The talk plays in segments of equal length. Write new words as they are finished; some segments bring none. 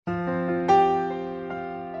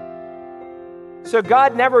So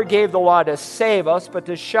God never gave the law to save us, but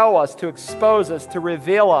to show us, to expose us, to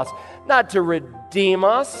reveal us, not to redeem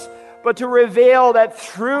us, but to reveal that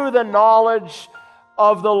through the knowledge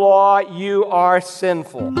of the law, you are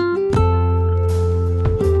sinful.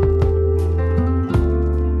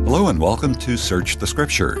 Hello and welcome to Search the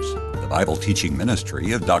Scriptures, the Bible teaching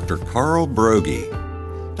ministry of Dr. Carl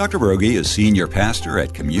Broggi. Dr. Broggi is senior pastor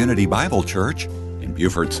at Community Bible Church in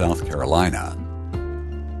Beaufort, South Carolina.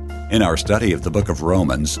 In our study of the book of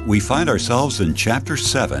Romans, we find ourselves in chapter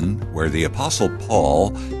 7, where the Apostle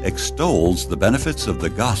Paul extols the benefits of the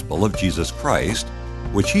gospel of Jesus Christ,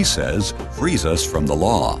 which he says frees us from the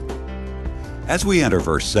law. As we enter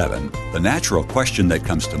verse 7, the natural question that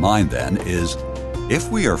comes to mind then is, if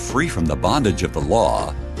we are free from the bondage of the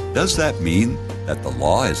law, does that mean that the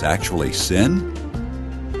law is actually sin?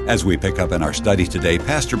 As we pick up in our study today,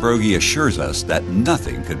 Pastor Broggi assures us that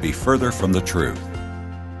nothing could be further from the truth.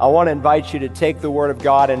 I want to invite you to take the Word of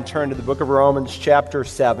God and turn to the book of Romans chapter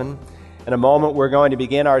 7. In a moment, we're going to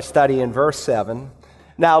begin our study in verse 7.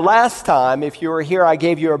 Now, last time, if you were here, I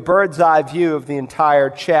gave you a bird's eye view of the entire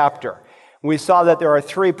chapter. We saw that there are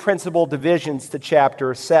three principal divisions to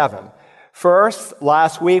chapter 7. First,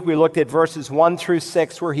 last week, we looked at verses 1 through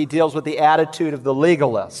 6, where he deals with the attitude of the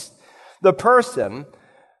legalist, the person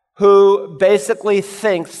who basically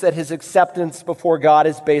thinks that his acceptance before God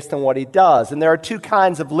is based on what he does. And there are two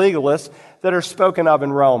kinds of legalists that are spoken of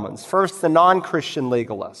in Romans. First, the non-Christian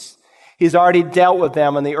legalists. He's already dealt with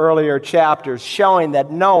them in the earlier chapters, showing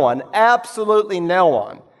that no one, absolutely no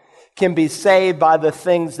one, can be saved by the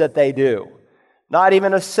things that they do. Not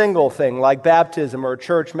even a single thing like baptism or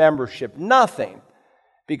church membership. Nothing.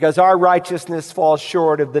 Because our righteousness falls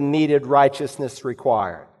short of the needed righteousness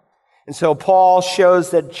required. And so Paul shows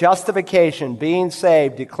that justification, being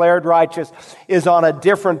saved, declared righteous, is on a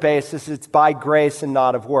different basis. It's by grace and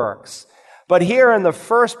not of works. But here in the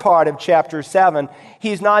first part of chapter 7,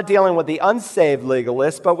 he's not dealing with the unsaved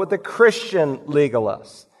legalist, but with the Christian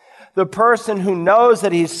legalist. The person who knows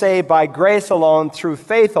that he's saved by grace alone, through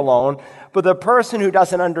faith alone, but the person who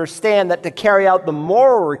doesn't understand that to carry out the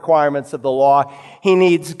moral requirements of the law, he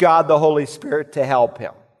needs God the Holy Spirit to help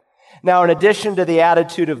him. Now, in addition to the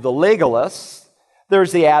attitude of the legalist,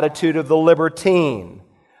 there's the attitude of the libertine.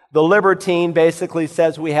 The libertine basically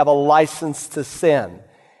says we have a license to sin.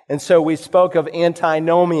 And so we spoke of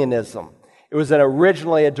antinomianism. It was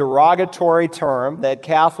originally a derogatory term that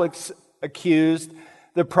Catholics accused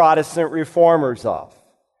the Protestant reformers of.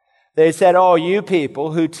 They said, oh, you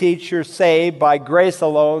people who teach you're saved by grace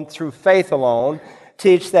alone, through faith alone,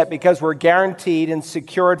 teach that because we're guaranteed and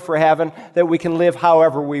secured for heaven that we can live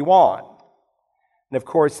however we want. And of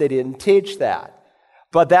course, they didn't teach that.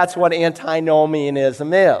 But that's what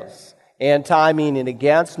antinomianism is. Anti meaning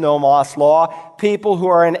against, nomos law, people who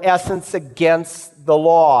are in essence against the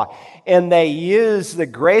law. And they use the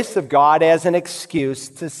grace of God as an excuse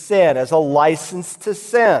to sin, as a license to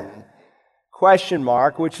sin. Question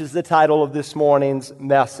mark, which is the title of this morning's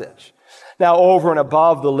message. Now, over and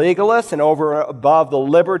above the legalist and over and above the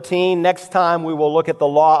libertine, next time we will look at the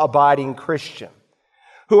law-abiding Christian,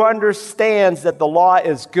 who understands that the law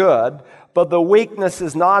is good, but the weakness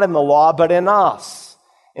is not in the law, but in us.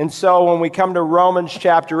 And so when we come to Romans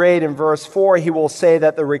chapter 8 and verse 4, he will say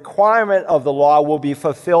that the requirement of the law will be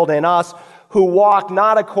fulfilled in us who walk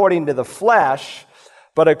not according to the flesh,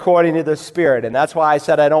 but according to the Spirit. And that's why I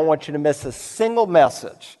said I don't want you to miss a single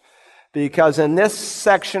message. Because in this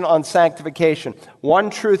section on sanctification, one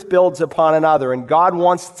truth builds upon another, and God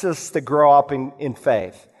wants us to grow up in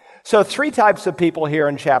faith. So three types of people here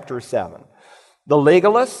in chapter 7. The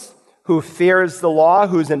legalist, who fears the law,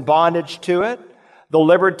 who's in bondage to it. The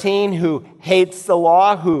libertine, who hates the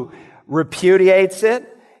law, who repudiates it.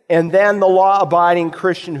 And then the law-abiding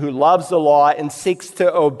Christian, who loves the law and seeks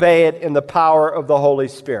to obey it in the power of the Holy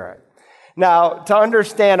Spirit. Now, to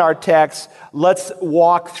understand our text, let's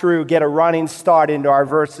walk through, get a running start into our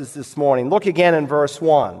verses this morning. Look again in verse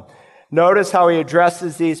 1. Notice how he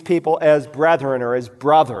addresses these people as brethren or as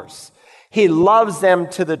brothers. He loves them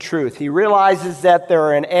to the truth. He realizes that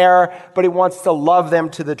they're in error, but he wants to love them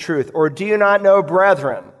to the truth. Or do you not know,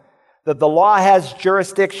 brethren, that the law has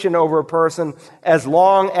jurisdiction over a person as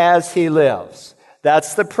long as he lives?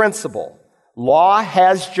 That's the principle. Law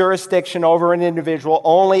has jurisdiction over an individual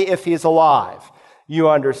only if he's alive. You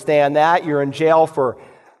understand that. You're in jail for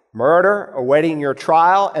murder, awaiting your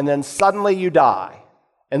trial, and then suddenly you die.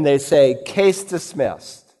 And they say, case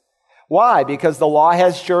dismissed. Why? Because the law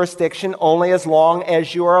has jurisdiction only as long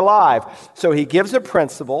as you are alive. So he gives a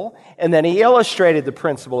principle, and then he illustrated the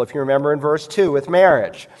principle, if you remember in verse 2, with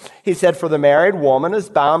marriage. He said, for the married woman is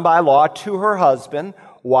bound by law to her husband,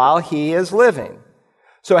 while he is living.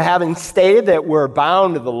 So having stated that we're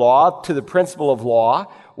bound to the law, to the principle of law,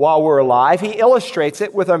 while we're alive, he illustrates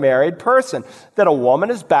it with a married person, that a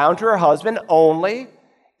woman is bound to her husband only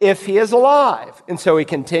if he is alive. And so he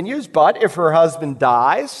continues, but if her husband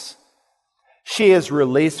dies, she is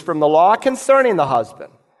released from the law concerning the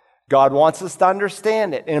husband. God wants us to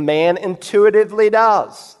understand it, and a man intuitively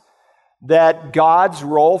does, that God's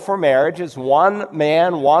role for marriage is one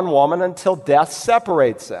man, one woman, until death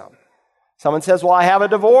separates them. Someone says, well, I have a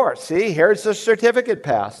divorce. See, here's the certificate,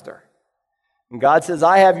 Pastor. And God says,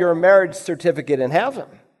 I have your marriage certificate in heaven,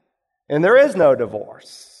 and there is no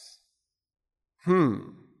divorce.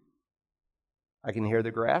 I can hear the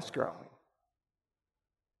grass growing.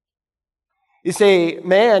 You see,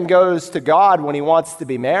 man goes to God when he wants to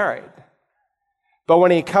be married. But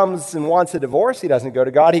when he comes and wants a divorce, he doesn't go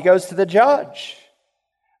to God, he goes to the judge.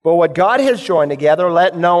 But what God has joined together,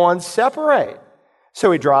 let no one separate.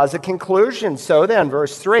 So he draws a conclusion. So then,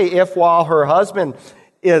 verse 3, if while her husband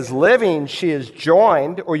is living, she is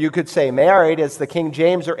joined, or you could say married, as the King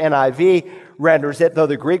James or NIV renders it, though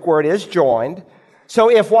the Greek word is joined. So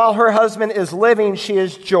if while her husband is living, she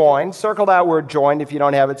is joined, circle that word joined if you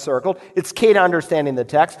don't have it circled. It's key to understanding the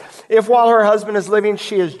text. If while her husband is living,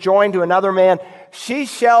 she is joined to another man, she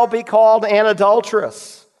shall be called an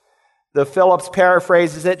adulteress. The Phillips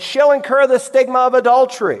paraphrases it, she'll incur the stigma of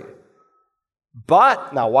adultery.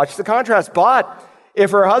 But, now watch the contrast, but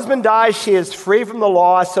if her husband dies, she is free from the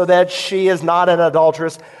law so that she is not an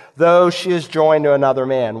adulteress, though she is joined to another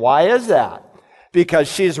man. Why is that? Because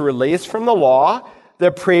she's released from the law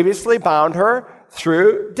that previously bound her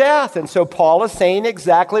through death. And so Paul is saying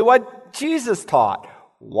exactly what Jesus taught.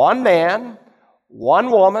 One man, one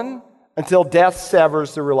woman, until death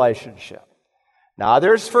severs the relationship. Now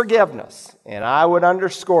there's forgiveness, and I would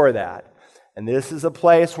underscore that. And this is a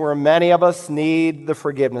place where many of us need the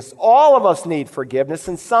forgiveness. All of us need forgiveness,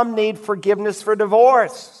 and some need forgiveness for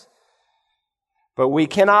divorce. But we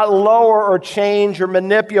cannot lower or change or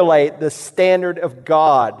manipulate the standard of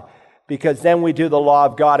God, because then we do the law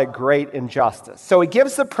of God a great injustice. So he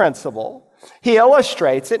gives the principle, he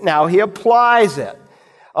illustrates it, now he applies it.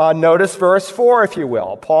 Notice verse 4, if you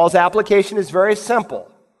will. Paul's application is very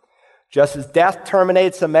simple. Just as death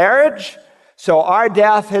terminates a marriage, so our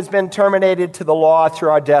death has been terminated to the law through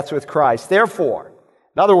our death with Christ. Therefore,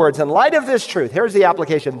 in other words, in light of this truth, here's the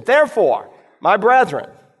application. Therefore, my brethren,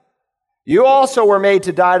 you also were made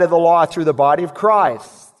to die to the law through the body of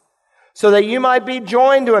Christ, so that you might be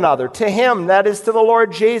joined to another, to him, that is to the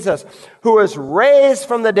Lord Jesus, who was raised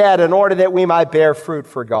from the dead in order that we might bear fruit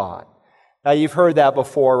for God. Now, you've heard that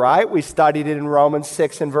before, right? We studied it in Romans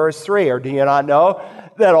 6 and verse 3. Or do you not know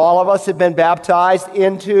that all of us have been baptized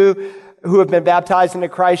who have been baptized into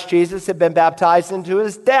Christ Jesus, have been baptized into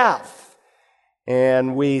his death?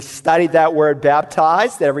 And we studied that word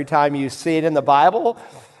baptized. Every time you see it in the Bible,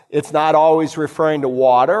 it's not always referring to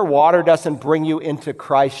water. Water doesn't bring you into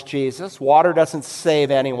Christ Jesus. Water doesn't save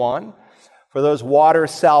anyone. For those water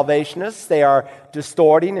salvationists, they are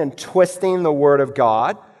distorting and twisting the word of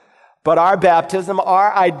God. But our baptism,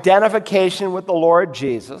 our identification with the Lord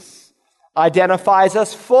Jesus, identifies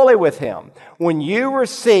us fully with him. When you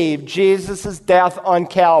receive Jesus' death on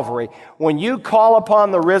Calvary, when you call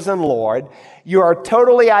upon the risen Lord, you are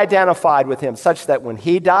totally identified with him, such that when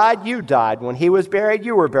he died, you died. When he was buried,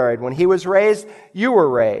 you were buried. When he was raised, you were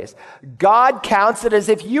raised. God counts it as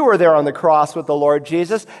if you were there on the cross with the Lord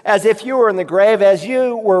Jesus, as if you were in the grave, as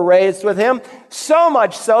you were raised with him, so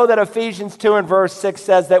much so that Ephesians 2 and verse 6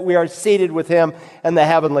 says that we are seated with him in the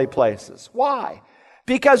heavenly places. Why?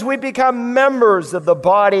 Because we become members of the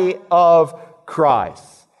body of Christ.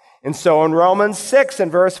 And so in Romans 6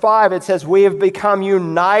 and verse 5, it says, we have become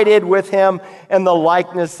united with him in the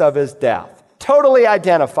likeness of his death. Totally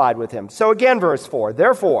identified with him. So again, verse 4,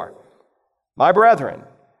 therefore, my brethren,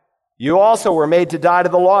 you also were made to die to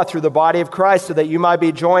the law through the body of Christ, so that you might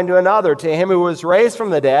be joined to another, to him who was raised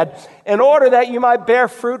from the dead, in order that you might bear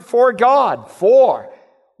fruit for God. For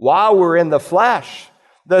while we're in the flesh,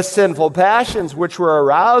 the sinful passions which were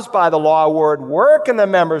aroused by the law were at work in the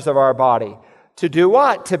members of our body. To do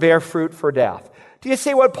what? To bear fruit for death. Do you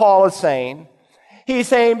see what Paul is saying? He's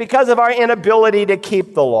saying because of our inability to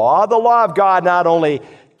keep the law of God not only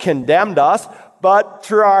condemned us, but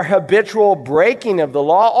through our habitual breaking of the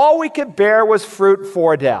law, all we could bear was fruit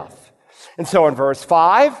for death. And so in verse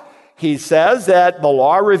 5, he says that the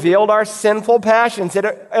law revealed our sinful passions. It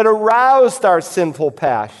aroused our sinful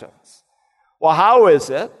passions. Well, how is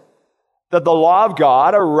it that the law of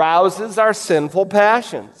God arouses our sinful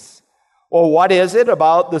passions? Well, what is it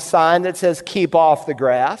about the sign that says keep off the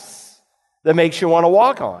grass that makes you want to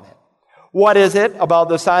walk on it? What is it about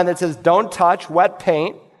the sign that says don't touch wet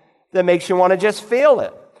paint that makes you want to just feel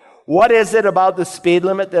it? What is it about the speed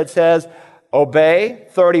limit that says obey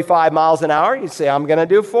 35 miles an hour? You say, I'm going to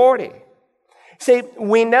do 40. See,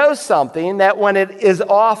 we know something that when it is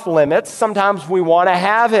off limits, sometimes we want to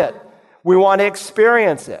have it. We want to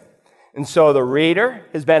experience it. And so the reader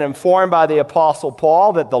has been informed by the Apostle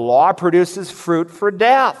Paul that the law produces fruit for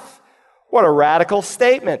death. What a radical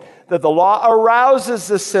statement, that the law arouses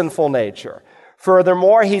the sinful nature.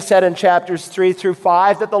 Furthermore, he said in chapters 3 through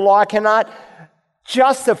 5 that the law cannot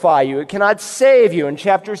justify you. It cannot save you. In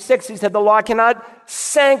chapter 6, he said the law cannot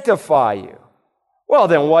sanctify you. Well,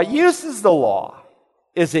 then what use is the law?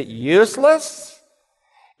 Is it useless?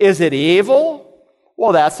 Is it evil?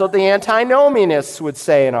 Well, that's what the antinomianists would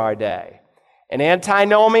say in our day. And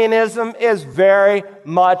antinomianism is very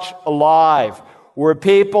much alive, where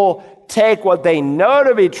people take what they know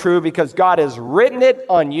to be true because God has written it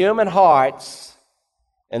on human hearts,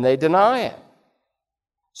 and they deny it.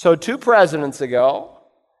 So 2 presidents ago,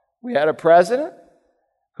 we had a president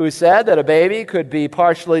who said that a baby could be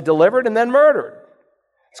partially delivered and then murdered.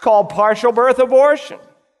 It's called partial birth abortion.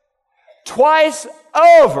 Twice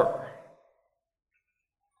over,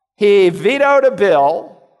 he vetoed a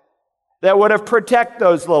bill that would have protected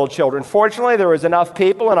those little children. Fortunately, there was enough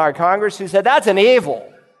people in our Congress who said, that's an evil.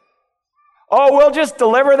 Oh, we'll just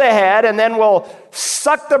deliver the head and then we'll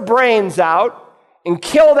suck the brains out and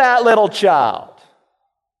kill that little child.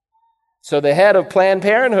 So the head of Planned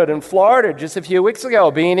Parenthood in Florida just a few weeks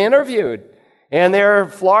ago being interviewed in their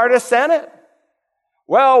Florida Senate.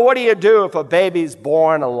 Well, what do you do if a baby's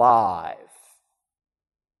born alive?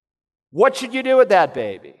 What should you do with that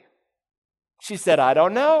baby? She said, I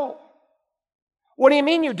don't know. What do you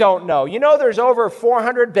mean you don't know? You know there's over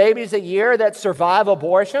 400 babies a year that survive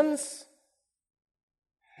abortions?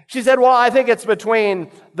 She said, well, I think it's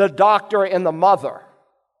between the doctor and the mother.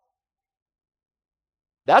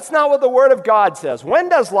 That's not what the Word of God says. When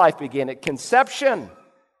does life begin? At conception.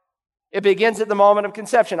 It begins at the moment of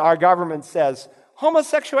conception. Our government says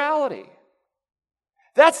homosexuality.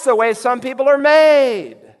 That's the way some people are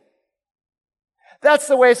made. That's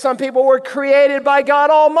the way some people were created by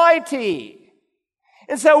God Almighty.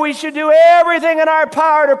 And so we should do everything in our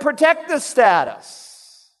power to protect this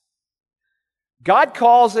status. God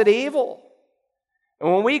calls it evil.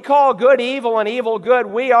 And when we call good evil and evil good,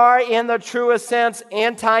 we are, in the truest sense,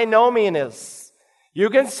 antinomianists. You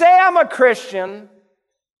can say I'm a Christian,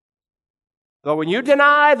 but when you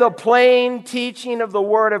deny the plain teaching of the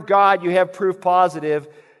Word of God, you have proof positive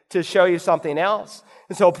to show you something else.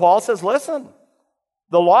 And so Paul says, listen,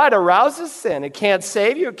 the law, it arouses sin. It can't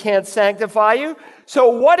save you. It can't sanctify you. So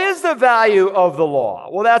what is the value of the law?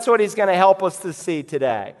 Well, that's what he's going to help us to see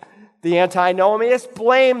today. The antinomianist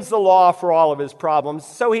blames the law for all of his problems,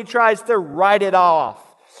 so he tries to write it off.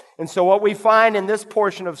 And so what we find in this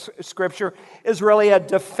portion of Scripture is really a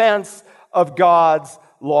defense of God's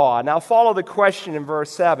law. Now follow the question in verse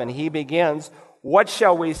 7. He begins, what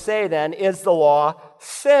shall we say then? Is the law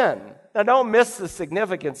sin? Now don't miss the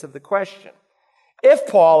significance of the question. If,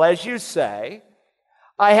 Paul, as you say,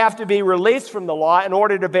 I have to be released from the law in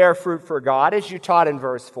order to bear fruit for God, as you taught in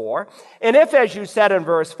verse 4, and if, as you said in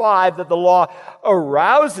verse 5, that the law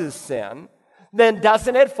arouses sin, then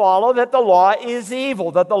doesn't it follow that the law is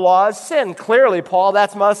evil, that the law is sin? Clearly, Paul,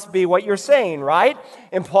 that must be what you're saying, right?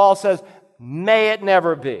 And Paul says, may it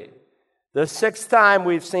never be. The 6th time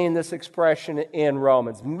we've seen this expression in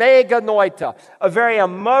Romans. Me genoita, a very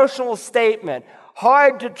emotional statement,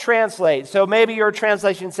 hard to translate. So maybe your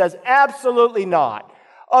translation says, absolutely not.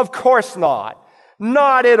 Of course not.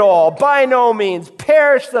 Not at all. By no means.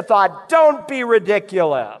 Perish the thought. Don't be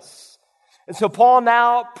ridiculous. And so Paul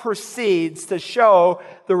now proceeds to show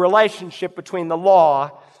the relationship between the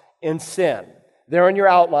law and sin. There in your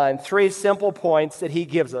outline, 3 simple points that he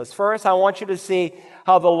gives us. First, I want you to see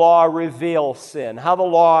how the law reveals sin. How the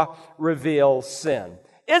law reveals sin.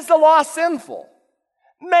 Is the law sinful?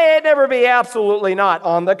 May it never be. Absolutely not.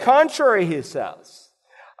 On the contrary, he says,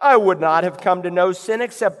 I would not have come to know sin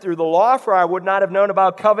except through the law, for I would not have known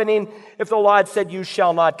about coveting if the law had said, you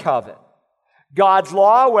shall not covet. God's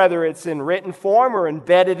law, whether it's in written form or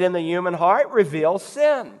embedded in the human heart, reveals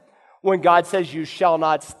sin. When God says you shall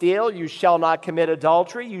not steal, you shall not commit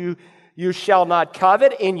adultery, you shall not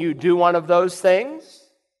covet, and you do one of those things,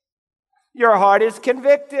 your heart is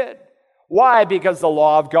convicted. Why? Because the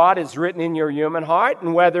law of God is written in your human heart,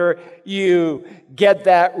 and whether you get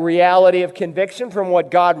that reality of conviction from what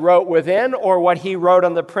God wrote within or what he wrote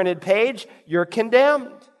on the printed page, you're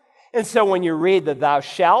condemned. And so when you read the thou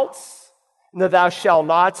shalts and the thou shalt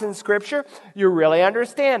nots in Scripture, you really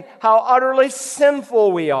understand how utterly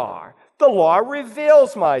sinful we are. The law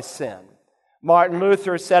reveals my sin. Martin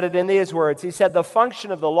Luther said it in these words. He said, the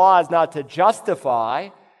function of the law is not to justify,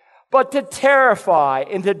 but to terrify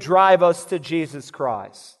and to drive us to Jesus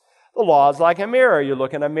Christ. The law is like a mirror. You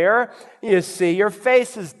look in a mirror, you see your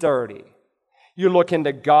face is dirty. You look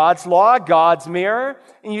into God's law, God's mirror,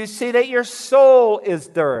 and you see that your soul is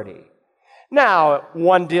dirty. Now,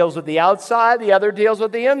 one deals with the outside, the other deals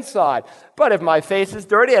with the inside. But if my face is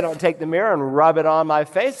dirty, I don't take the mirror and rub it on my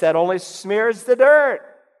face. That only smears the dirt.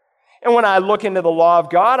 And when I look into the law of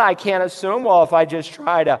God, I can't assume, well, if I just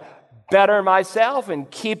try to better myself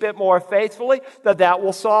and keep it more faithfully, that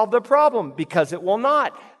will solve the problem, because it will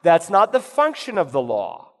not. That's not the function of the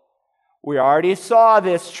law. We already saw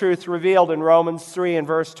this truth revealed in Romans 3 and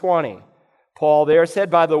verse 20. Paul there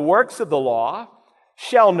said, by the works of the law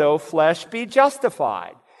shall no flesh be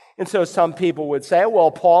justified. And so some people would say, well,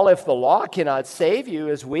 Paul, if the law cannot save you,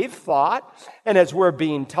 as we've thought, and as we're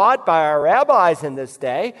being taught by our rabbis in this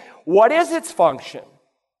day, what is its function?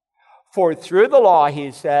 For through the law,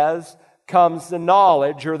 he says, comes the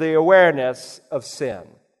knowledge or the awareness of sin.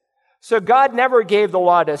 So God never gave the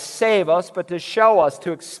law to save us, but to show us,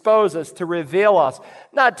 to expose us, to reveal us,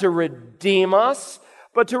 not to redeem us,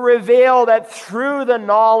 but to reveal that through the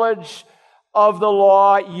knowledge of the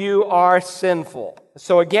law, you are sinful.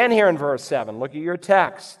 So again here in verse 7, look at your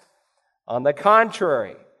text. On the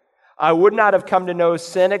contrary, I would not have come to know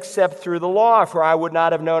sin except through the law, for I would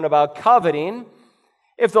not have known about coveting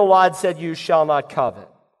if the law had said, you shall not covet.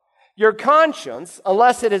 Your conscience,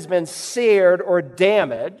 unless it has been seared or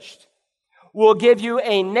damaged, will give you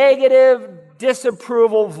a negative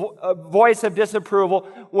voice of disapproval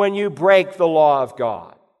when you break the law of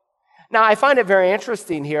God. Now, I find it very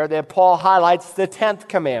interesting here that Paul highlights the 10th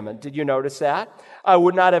commandment. Did you notice that? I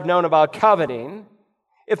would not have known about coveting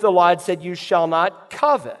if the law had said, you shall not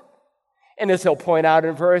covet. And as he'll point out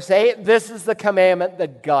in verse 8, this is the commandment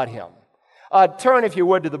that got him. Turn, if you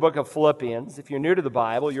would, to the book of Philippians. If you're new to the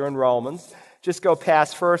Bible, you're in Romans. Just go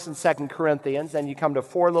past 1st and 2nd Corinthians, and you come to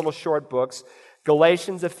 4 little short books,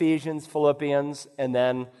 Galatians, Ephesians, Philippians, and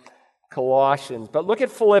then Colossians. But look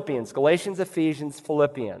at Philippians, Galatians, Ephesians,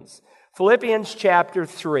 Philippians. Philippians chapter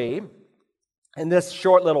 3, in this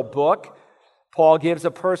short little book, Paul gives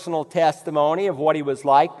a personal testimony of what he was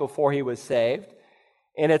like before he was saved.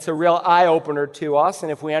 And it's a real eye-opener to us,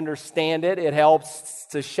 and if we understand it, it helps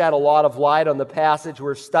to shed a lot of light on the passage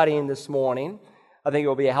we're studying this morning. I think it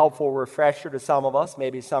will be a helpful refresher to some of us,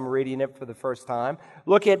 maybe some reading it for the first time.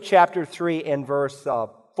 Look at chapter 3 and verse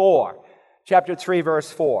 4. Chapter 3,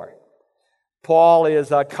 verse 4. Paul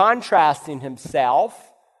is contrasting himself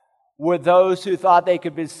with those who thought they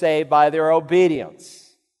could be saved by their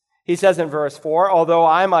obedience. He says in verse 4, although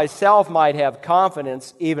I myself might have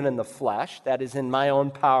confidence even in the flesh, that is in my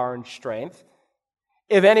own power and strength,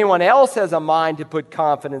 if anyone else has a mind to put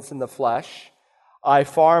confidence in the flesh, I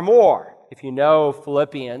far more. If you know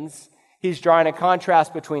Philippians, he's drawing a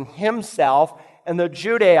contrast between himself and the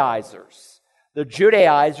Judaizers. The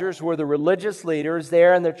Judaizers were the religious leaders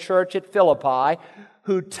there in the church at Philippi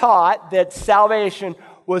who taught that salvation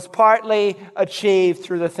was partly achieved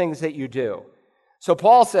through the things that you do. So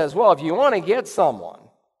Paul says, well, if you want to get someone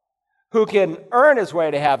who can earn his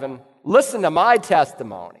way to heaven, listen to my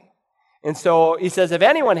testimony. And so he says, if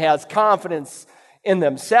anyone has confidence in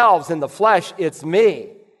themselves, in the flesh, it's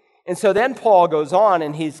me. And so then Paul goes on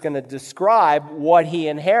and he's going to describe what he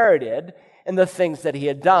inherited and the things that he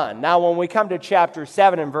had done. Now, when we come to chapter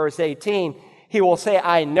 7 and verse 18, he will say,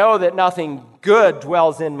 I know that nothing good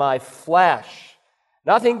dwells in my flesh.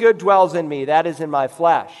 Nothing good dwells in me, that is in my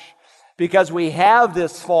flesh. Because we have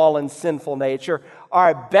this fallen, sinful nature,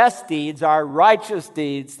 our best deeds, our righteous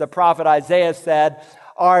deeds, the prophet Isaiah said,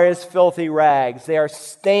 are as filthy rags. They are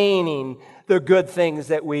staining the good things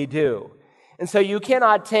that we do. And so you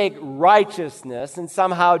cannot take righteousness and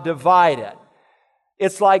somehow divide it.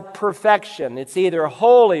 It's like perfection. It's either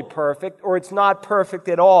wholly perfect or it's not perfect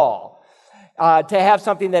at all. To have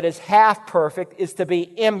something that is half perfect is to be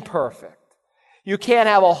imperfect. You can't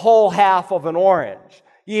have a whole half of an orange.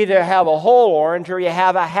 You either have a whole orange or you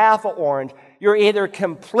have a half an orange. You're either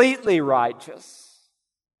completely righteous,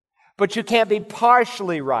 but you can't be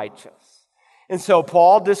partially righteous. And so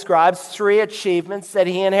Paul describes 3 achievements that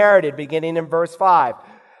he inherited, beginning in verse 5.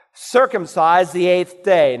 Circumcised the 8th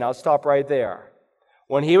day. Now stop right there.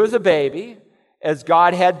 When he was a baby, as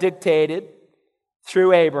God had dictated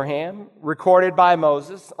through Abraham, recorded by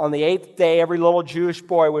Moses, on the 8th day every little Jewish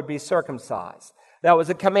boy would be circumcised. That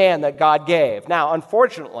was a command that God gave. Now,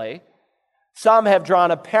 unfortunately, some have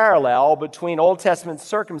drawn a parallel between Old Testament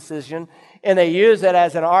circumcision and they use it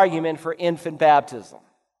as an argument for infant baptism.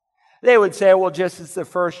 They would say, well, just as the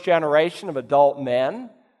first generation of adult men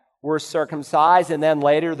were circumcised, and then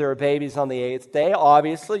later there are babies on the 8th day.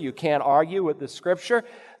 Obviously, you can't argue with the Scripture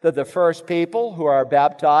that the first people who are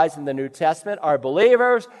baptized in the New Testament are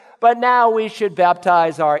believers, but now we should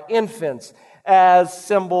baptize our infants as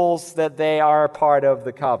symbols that they are part of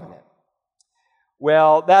the covenant.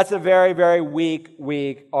 Well, that's a very, very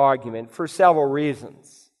weak argument for several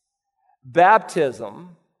reasons.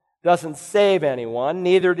 Baptism doesn't save anyone,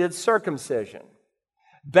 neither did circumcision.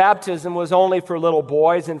 Baptism was only for little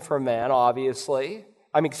boys and for men, obviously.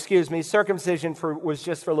 Circumcision was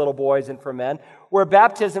just for little boys and for men, where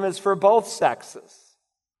baptism is for both sexes.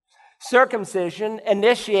 Circumcision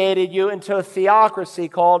initiated you into a theocracy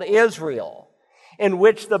called Israel, in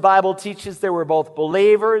which the Bible teaches there were both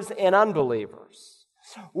believers and unbelievers,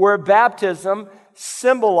 where baptism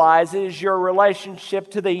symbolizes your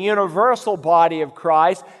relationship to the universal body of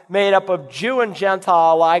Christ, made up of Jew and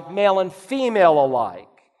Gentile alike, male and female alike.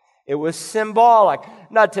 It was symbolic.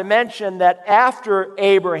 Not to mention that after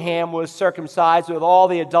Abraham was circumcised with all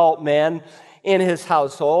the adult men in his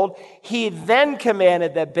household, he then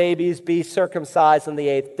commanded that babies be circumcised on the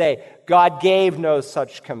 8th day. God gave no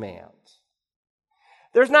such command.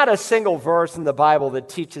 There's not a single verse in the Bible that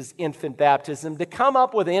teaches infant baptism. To come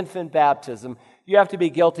up with infant baptism, you have to be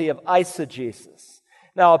guilty of eisegesis.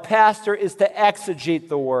 Now, a pastor is to exegete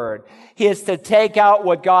the word. He is to take out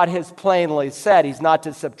what God has plainly said. He's not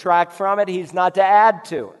to subtract from it. He's not to add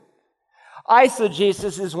to it.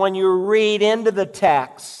 Eisegesis is when you read into the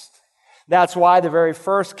text. That's why the very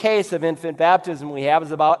first case of infant baptism we have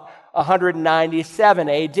is about 197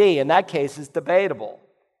 AD, and that case is debatable.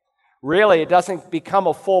 Really, it doesn't become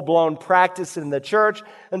a full-blown practice in the church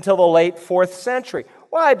until the late 4th century.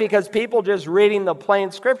 Why? Because people just reading the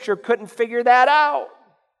plain Scripture couldn't figure that out.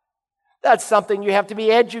 That's something you have to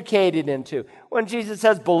be educated into. When Jesus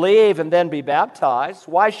says, believe and then be baptized,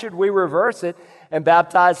 why should we reverse it and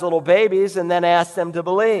baptize little babies and then ask them to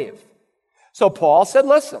believe? So Paul said,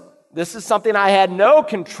 listen, this is something I had no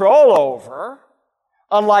control over,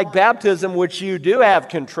 unlike baptism, which you do have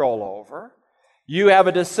control over. You have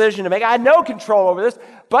a decision to make. I had no control over this,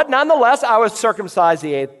 but nonetheless, I was circumcised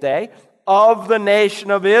the 8th day of the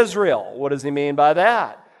nation of Israel. What does he mean by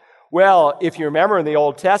that? Well, if you remember in the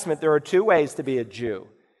Old Testament, there are two ways to be a Jew,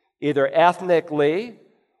 either ethnically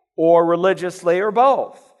or religiously or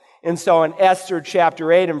both. And so in Esther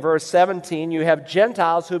chapter 8 and verse 17, you have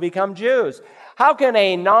Gentiles who become Jews. How can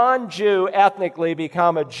a non-Jew ethnically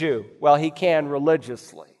become a Jew? Well, he can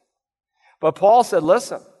religiously. But Paul said,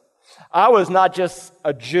 listen, I was not just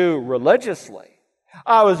a Jew religiously.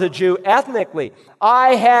 I was a Jew ethnically.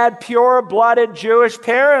 I had pure-blooded Jewish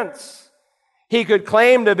parents. He could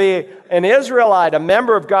claim to be an Israelite, a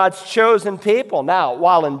member of God's chosen people. Now,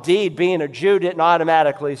 while indeed being a Jew didn't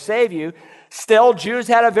automatically save you, still Jews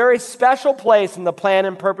had a very special place in the plan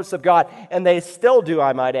and purpose of God, and they still do,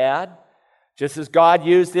 I might add. Just as God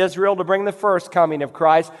used Israel to bring the first coming of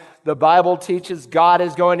Christ, the Bible teaches God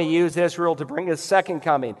is going to use Israel to bring his second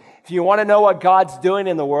coming. If you want to know what God's doing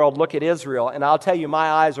in the world, look at Israel, and I'll tell you,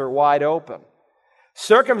 my eyes are wide open.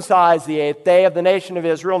 Circumcised the 8th day of the nation of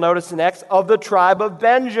Israel, notice the next, of the tribe of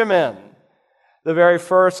Benjamin. The very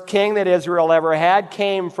first king that Israel ever had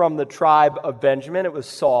came from the tribe of Benjamin. It was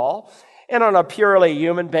Saul. And on a purely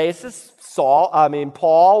human basis,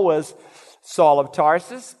 Paul was Saul of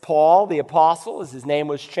Tarsus. Paul, the apostle, as his name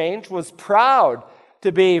was changed, was proud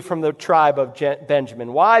to be from the tribe of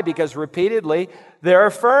Benjamin. Why? Because repeatedly they're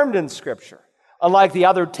affirmed in Scripture. Unlike the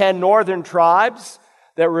other 10 northern tribes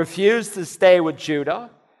that refused to stay with Judah,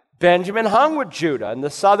 Benjamin hung with Judah in the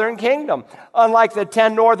southern kingdom. Unlike the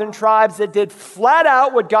 10 northern tribes that did flat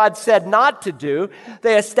out what God said not to do,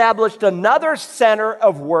 they established another center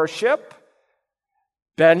of worship.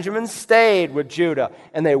 Benjamin stayed with Judah,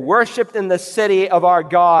 and they worshiped in the city of our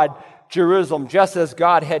God, Jerusalem, just as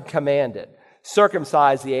God had commanded.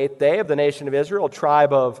 Circumcised the 8th day of the nation of Israel,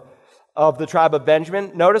 tribe of the tribe of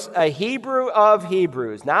Benjamin. Notice, a Hebrew of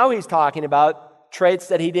Hebrews. Now he's talking about traits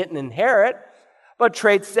that he didn't inherit, but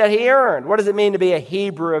traits that he earned. What does it mean to be a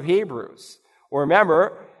Hebrew of Hebrews? Well,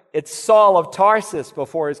 remember, it's Saul of Tarsus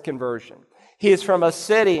before his conversion. He is from a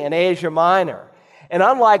city in Asia Minor. And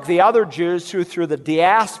unlike the other Jews who through the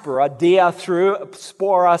diaspora,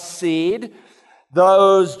 diaspora seed,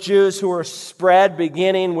 those Jews who were spread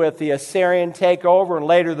beginning with the Assyrian takeover and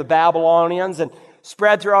later the Babylonians and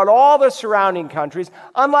spread throughout all the surrounding countries,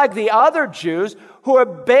 unlike the other Jews who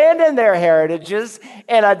abandoned their heritages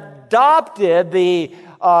and adopted the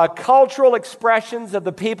cultural expressions of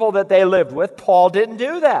the people that they lived with, Paul didn't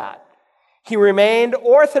do that. He remained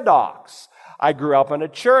orthodox. I grew up in a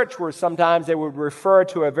church where sometimes they would refer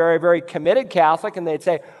to a very, very committed Catholic, and they'd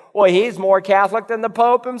say, well, he's more Catholic than the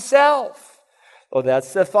Pope himself. Well,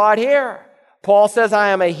 that's the thought here. Paul says, I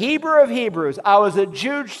am a Hebrew of Hebrews. I was a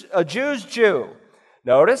Jew's Jew.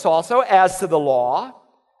 Notice also, as to the law,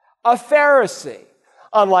 a Pharisee.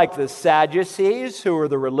 Unlike the Sadducees, who were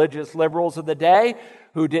the religious liberals of the day,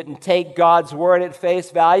 who didn't take God's word at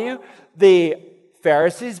face value, the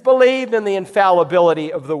Pharisees believed in the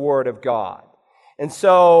infallibility of the word of God. And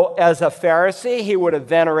so, as a Pharisee, he would have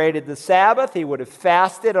venerated the Sabbath, he would have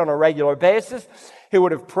fasted on a regular basis, he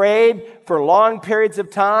would have prayed for long periods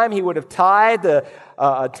of time, he would have tithed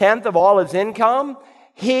a tenth of all his income.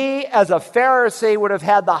 He, as a Pharisee, would have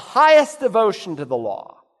had the highest devotion to the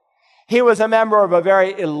law. He was a member of a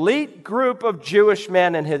very elite group of Jewish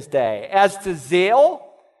men in his day. As to zeal,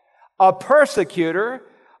 a persecutor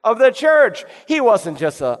of the church. He wasn't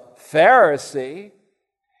just a Pharisee.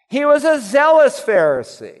 He was a zealous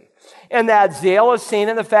Pharisee. And that zeal is seen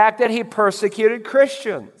in the fact that he persecuted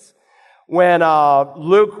Christians. When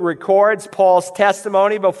Luke records Paul's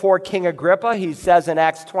testimony before King Agrippa, he says in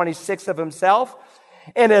Acts 26 of himself,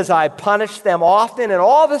 and as I punished them often in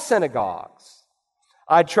all the synagogues,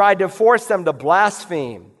 I tried to force them to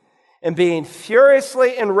blaspheme, and being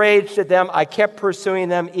furiously enraged at them, I kept pursuing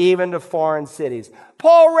them even to foreign cities.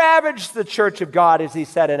 Paul ravaged the church of God, as he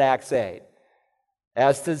said in Acts 8.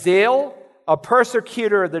 As to zeal, a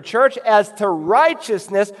persecutor of the church. As to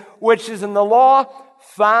righteousness, which is in the law,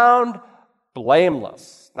 found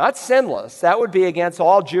blameless. Not sinless. That would be against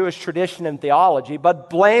all Jewish tradition and theology, but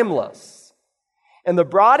blameless. In the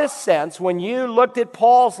broadest sense, when you looked at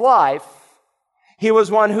Paul's life, he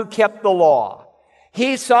was one who kept the law.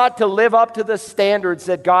 He sought to live up to the standards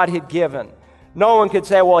that God had given. No one could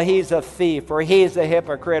say, well, he's a thief, or he's a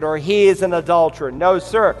hypocrite, or he is an adulterer. No,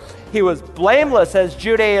 sir. He was blameless as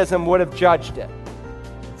Judaism would have judged it.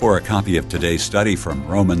 For a copy of today's study from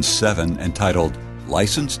Romans 7 entitled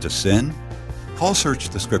License to Sin, call Search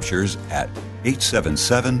the Scriptures at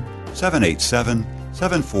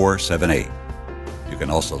 877-787-7478. You can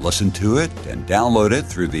also listen to it and download it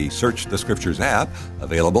through the Search the Scriptures app,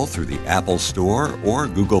 available through the Apple Store or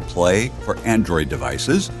Google Play for Android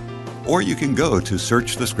devices, or you can go to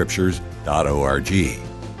searchthescriptures.org.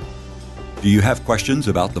 Do you have questions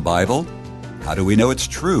about the Bible? How do we know it's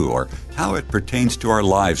true, or how it pertains to our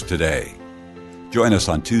lives today? Join us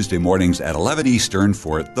on Tuesday mornings at 11 Eastern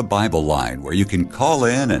for The Bible Line, where you can call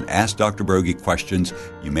in and ask Dr. Broggi questions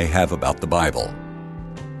you may have about the Bible.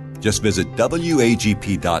 Just visit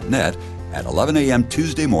wagp.net at 11 a.m.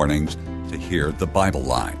 Tuesday mornings to hear The Bible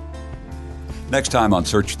Line. Next time on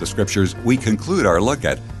Search the Scriptures, we conclude our look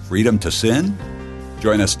at freedom to sin.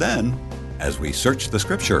 Join us then as we search the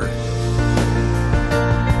Scripture.